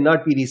hemoglobin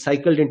cannot be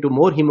recycled into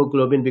more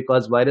hemoglobin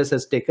because virus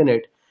has taken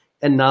it,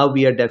 and now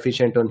we are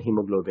deficient on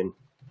hemoglobin.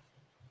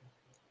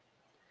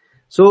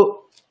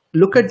 So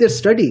look at their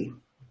study.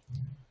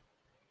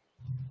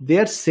 They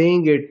are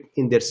saying it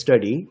in their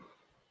study.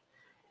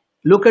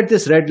 Look at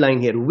this red line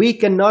here. We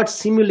cannot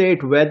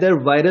simulate whether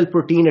viral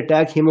protein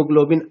attack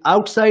hemoglobin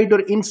outside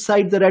or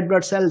inside the red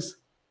blood cells.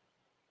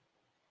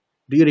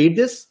 Do you read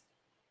this?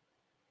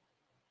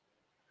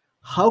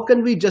 How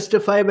can we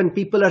justify when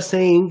people are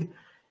saying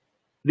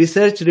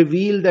research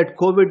revealed that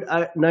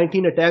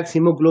COVID-19 attacks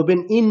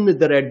hemoglobin in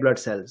the red blood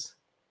cells?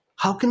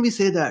 How can we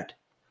say that?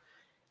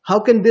 How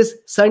can this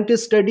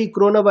scientist study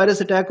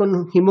coronavirus attack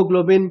on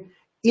hemoglobin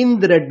in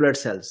the red blood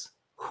cells?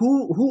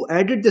 Who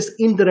added this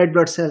in the red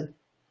blood cell?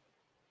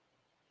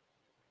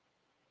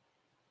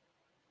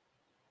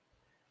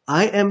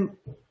 I am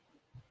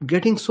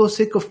getting so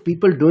sick of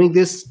people doing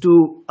this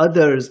to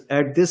others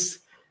at this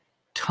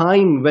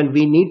time when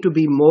we need to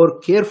be more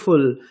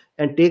careful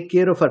and take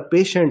care of our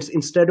patients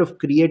instead of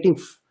creating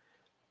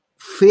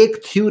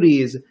fake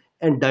theories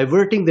and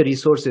diverting the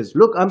resources.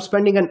 Look, I'm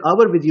spending an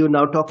hour with you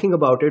now talking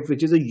about it,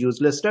 which is a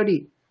useless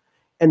study.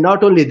 And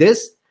not only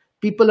this,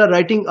 people are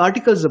writing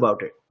articles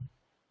about it.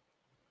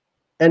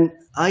 And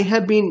I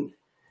have been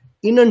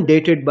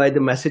inundated by the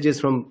messages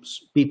from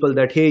people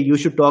that, hey, you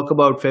should talk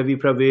about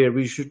favipiravir,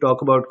 we should talk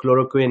about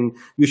chloroquine,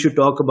 you should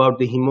talk about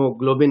the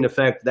hemoglobin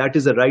effect. That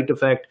is a right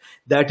effect.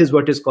 That is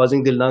what is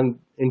causing the lung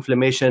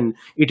inflammation.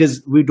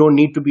 We don't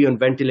need to be on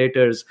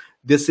ventilators.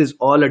 This is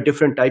all a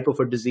different type of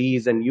a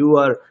disease, and you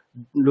are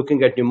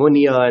looking at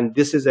pneumonia, and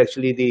this is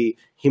actually the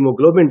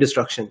hemoglobin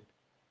destruction.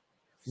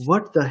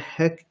 What the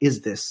heck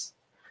is this?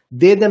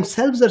 They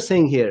themselves are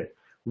saying here,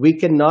 we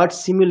cannot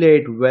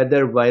simulate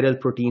whether viral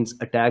proteins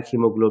attack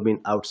hemoglobin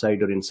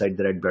outside or inside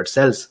the red blood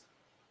cells.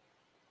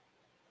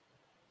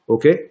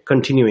 Okay,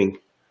 continuing.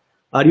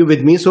 Are you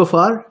with me so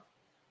far?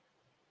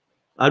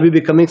 Are we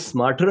becoming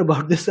smarter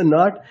about this or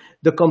not?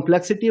 The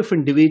complexity of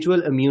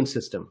individual immune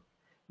system.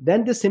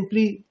 Then they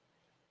simply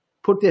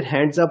put their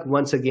hands up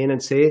once again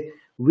and say,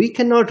 we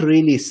cannot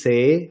really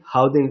say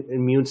how the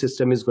immune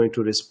system is going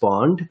to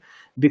respond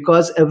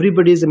because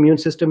everybody's immune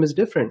system is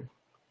different.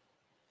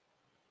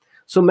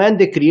 So man,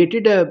 they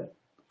created a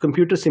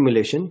computer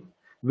simulation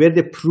where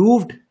they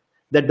proved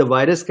that the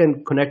virus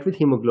can connect with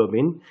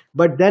hemoglobin,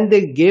 but then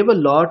they gave a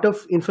lot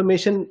of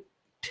information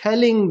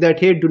telling that,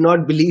 hey, do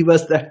not believe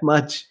us that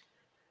much.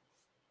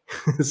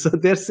 So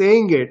they're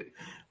saying it,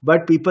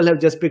 but people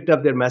have just picked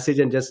up their message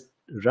and just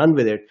run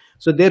with it.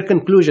 So their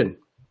conclusion,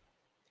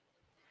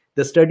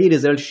 the study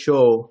results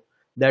show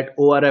that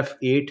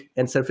ORF8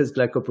 and surface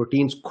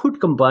glycoproteins could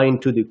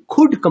combine to the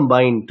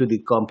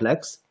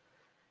complex.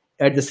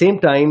 At the same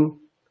time,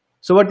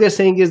 so what they're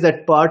saying is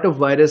that part of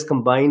virus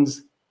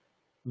combines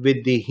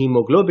with the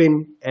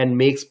hemoglobin and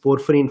makes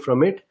porphyrin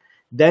from it.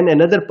 Then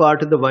another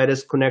part of the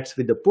virus connects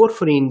with the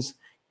porphyrins,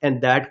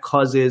 and that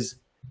causes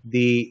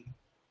the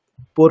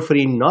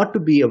porphyrin not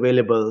to be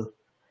available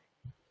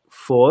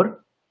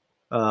for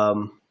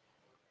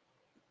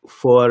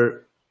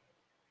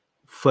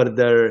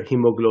further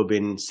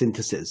hemoglobin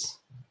synthesis.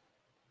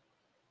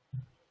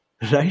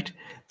 Right?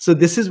 So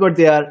this is what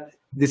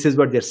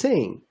they're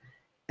saying.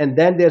 And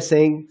then they're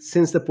saying,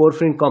 since the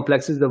porphyrin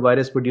complexes the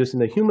virus produced in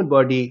the human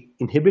body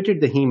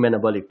inhibited the heme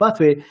metabolic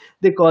pathway,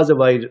 they cause a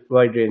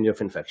wide range of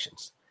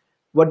infections.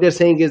 What they're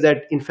saying is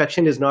that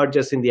infection is not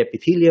just in the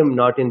epithelium,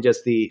 not in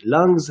just the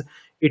lungs.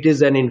 It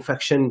is an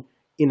infection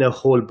in a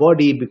whole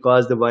body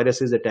because the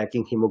virus is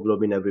attacking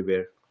hemoglobin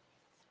everywhere.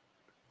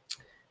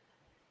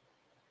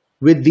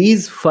 With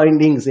these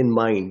findings in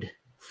mind,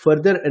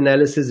 further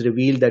analysis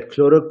revealed that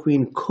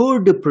chloroquine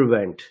could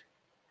prevent.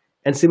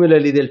 And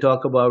similarly, they'll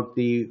talk about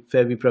the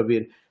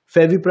favipiravir.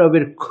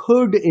 Favipiravir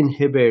could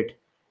inhibit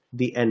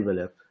the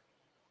envelope.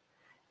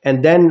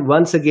 And then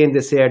once again, they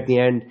say at the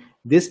end,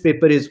 this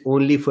paper is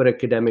only for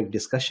academic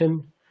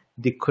discussion.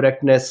 The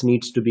correctness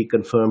needs to be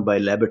confirmed by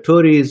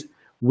laboratories.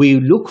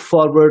 We look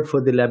forward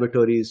for the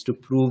laboratories to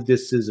prove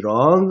this is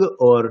wrong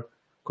or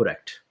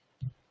correct.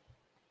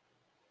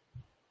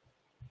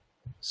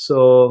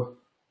 So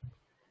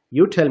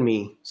you tell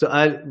me. So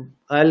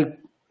I'll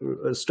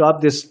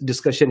stop this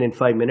discussion in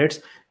 5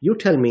 minutes. You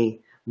tell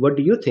me, what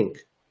do you think?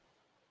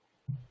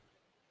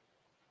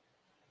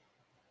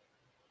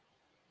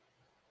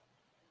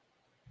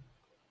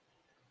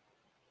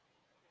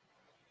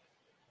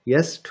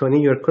 Yes,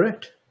 Tony, you're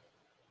correct.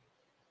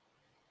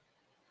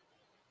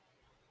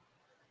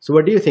 So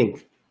what do you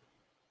think?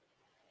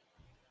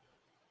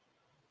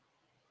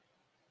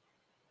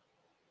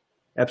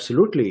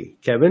 Absolutely.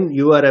 Kevin,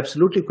 you are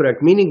absolutely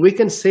correct. Meaning we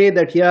can say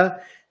that, yeah,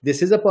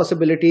 this is a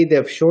possibility. They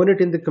have shown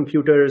it in the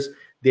computers.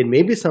 There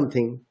may be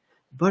something,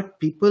 but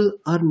people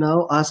are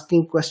now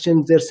asking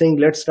questions. They're saying,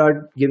 let's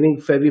start giving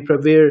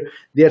favipiravir.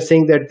 They are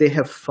saying that they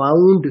have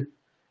found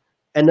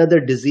another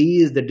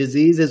disease. The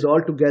disease is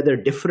altogether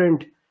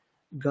different.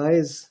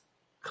 Guys,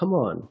 come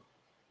on.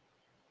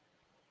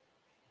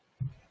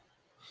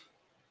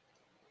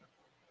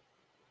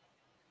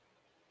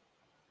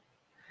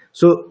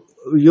 So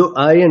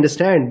I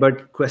understand,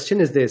 but question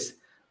is this.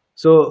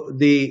 So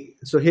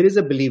here is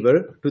a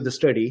believer to the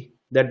study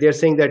that they're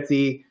saying that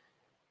the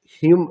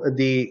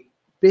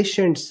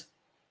patient's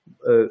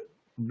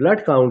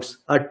blood counts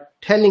are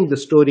telling the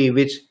story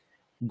which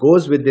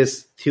goes with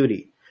this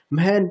theory.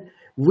 Man,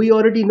 we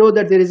already know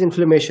that there is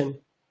inflammation.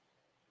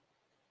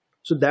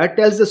 So that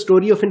tells the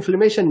story of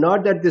inflammation,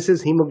 not that this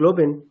is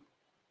hemoglobin.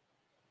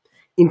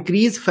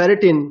 Increased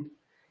ferritin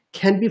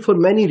can be for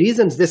many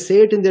reasons. They say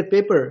it in their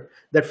paper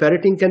that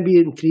ferritin can be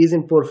increased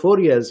in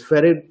porphyrias.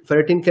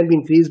 Ferritin can be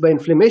increased by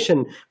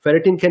inflammation.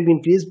 Ferritin can be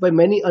increased by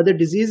many other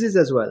diseases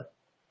as well.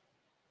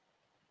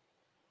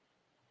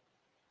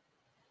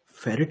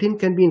 Ferritin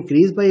can be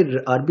increased by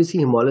RBC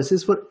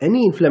hemolysis for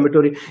any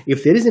inflammatory.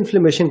 If there is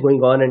inflammation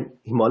going on and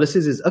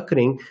hemolysis is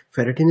occurring,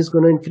 ferritin is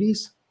going to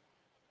increase.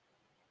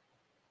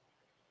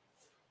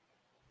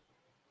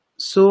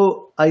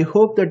 So I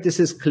hope that this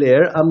is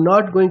clear. I'm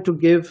not going to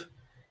give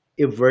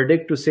a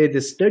verdict to say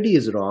this study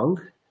is wrong.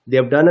 They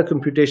have done a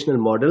computational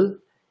model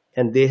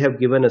and they have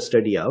given a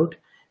study out.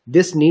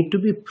 This need to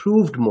be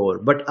proved more.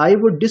 But I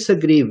would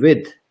disagree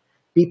with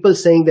people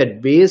saying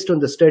that based on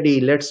the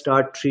study, let's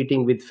start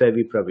treating with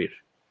favipiravir.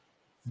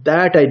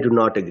 That I do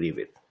not agree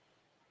with.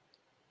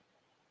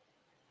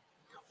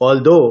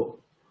 Although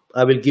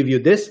I will give you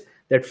this,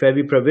 that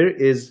favipiravir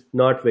is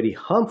not very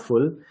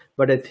harmful,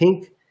 but I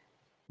think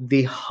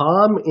the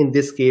harm in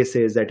this case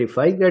is that if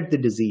I get the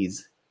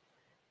disease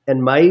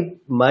and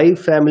my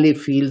family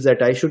feels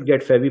that I should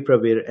get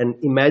favipiravir, and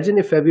imagine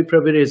if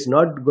favipiravir is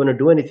not going to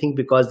do anything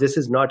because this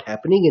is not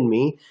happening in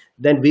me,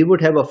 then we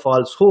would have a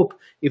false hope.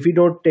 If we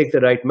don't take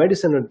the right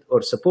medicine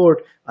or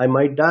support, I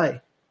might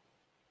die.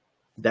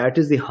 That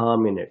is the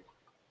harm in it.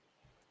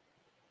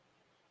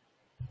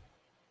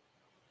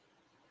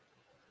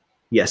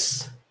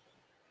 Yes.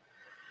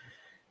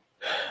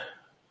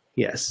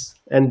 Yes.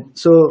 And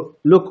so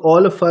look,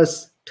 all of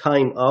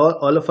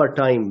our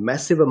time,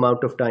 massive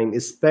amount of time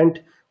is spent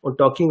on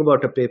talking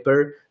about a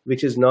paper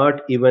which is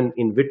not even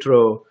in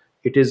vitro,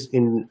 it is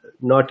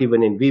not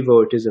even in vivo,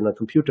 it is in a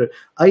computer.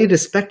 I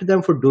respect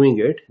them for doing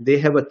it. They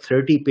have a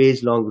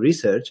 30-page long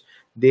research.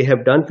 They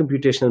have done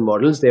computational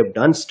models. They have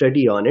done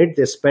study on it.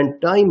 They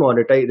spent time on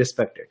it. I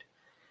respect it.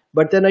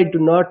 But then I do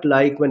not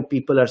like when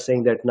people are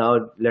saying that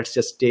now let's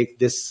just take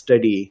this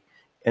study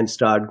and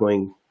start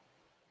going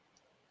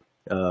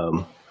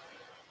in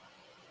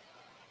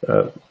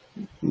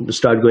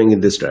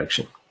this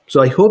direction.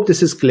 So I hope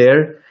this is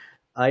clear.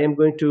 I'm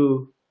going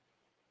to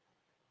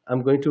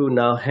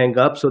now hang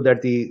up so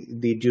that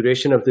the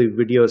duration of the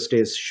video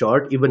stays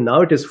short. Even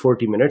now it is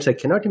 40 minutes. I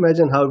cannot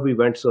imagine how we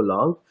went so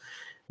long,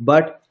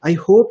 but I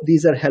hope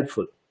these are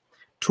helpful.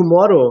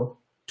 Tomorrow,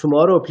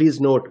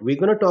 please note, we're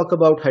going to talk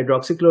about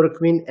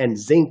hydroxychloroquine and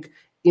zinc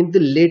in the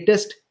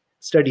latest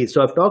studies.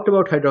 So I've talked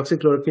about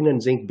hydroxychloroquine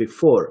and zinc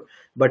before,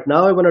 but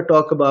now I want to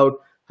talk about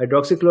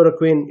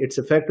hydroxychloroquine, its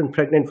effect on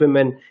pregnant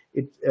women,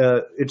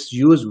 its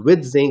use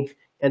with zinc,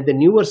 and the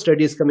newer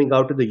studies coming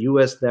out of the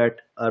US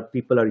that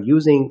people are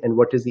using and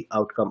what is the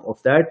outcome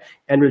of that.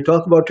 And we'll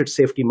talk about its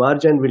safety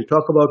margin. We'll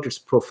talk about its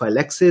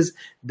prophylaxis.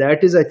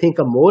 That is, I think,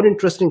 a more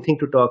interesting thing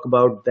to talk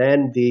about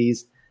than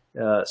these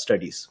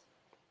studies.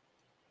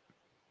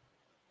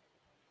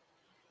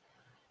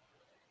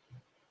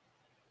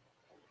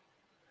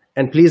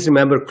 And please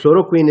remember,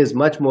 chloroquine is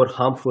much more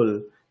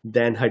harmful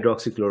than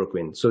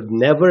hydroxychloroquine. So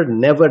never,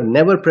 never,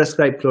 never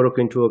prescribe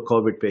chloroquine to a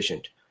COVID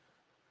patient.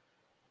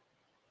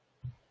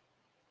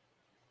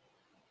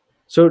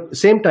 So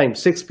same time,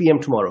 6 p.m.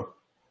 tomorrow,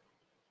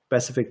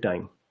 Pacific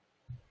time.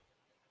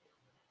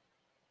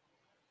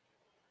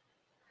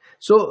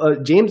 So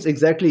James,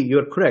 exactly,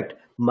 you're correct.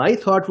 My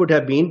thought would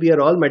have been, we are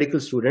all medical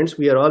students,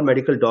 we are all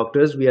medical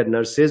doctors, we are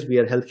nurses, we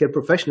are healthcare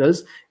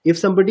professionals. If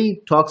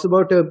somebody talks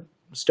about a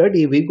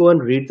study, we go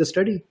and read the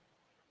study.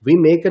 We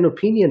make an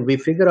opinion. We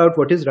figure out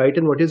what is right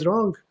and what is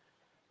wrong.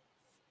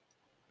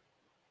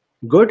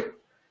 Good.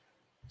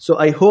 So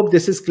I hope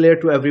this is clear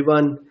to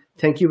everyone.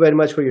 Thank you very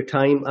much for your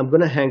time. I'm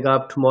going to hang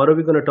up. Tomorrow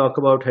we're going to talk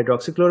about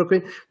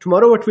hydroxychloroquine.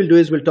 Tomorrow what we'll do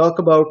is we'll talk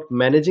about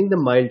managing the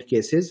mild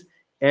cases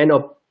and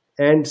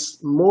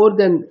more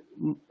than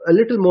a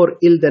little more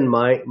ill than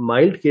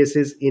mild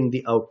cases in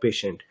the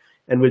outpatient.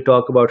 And we'll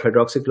talk about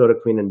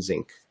hydroxychloroquine and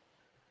zinc.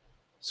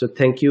 So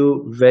thank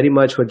you very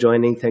much for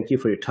joining. Thank you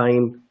for your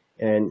time,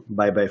 and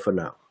bye-bye for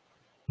now.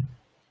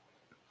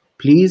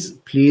 Please,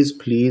 please,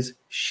 please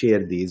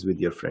share these with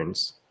your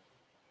friends.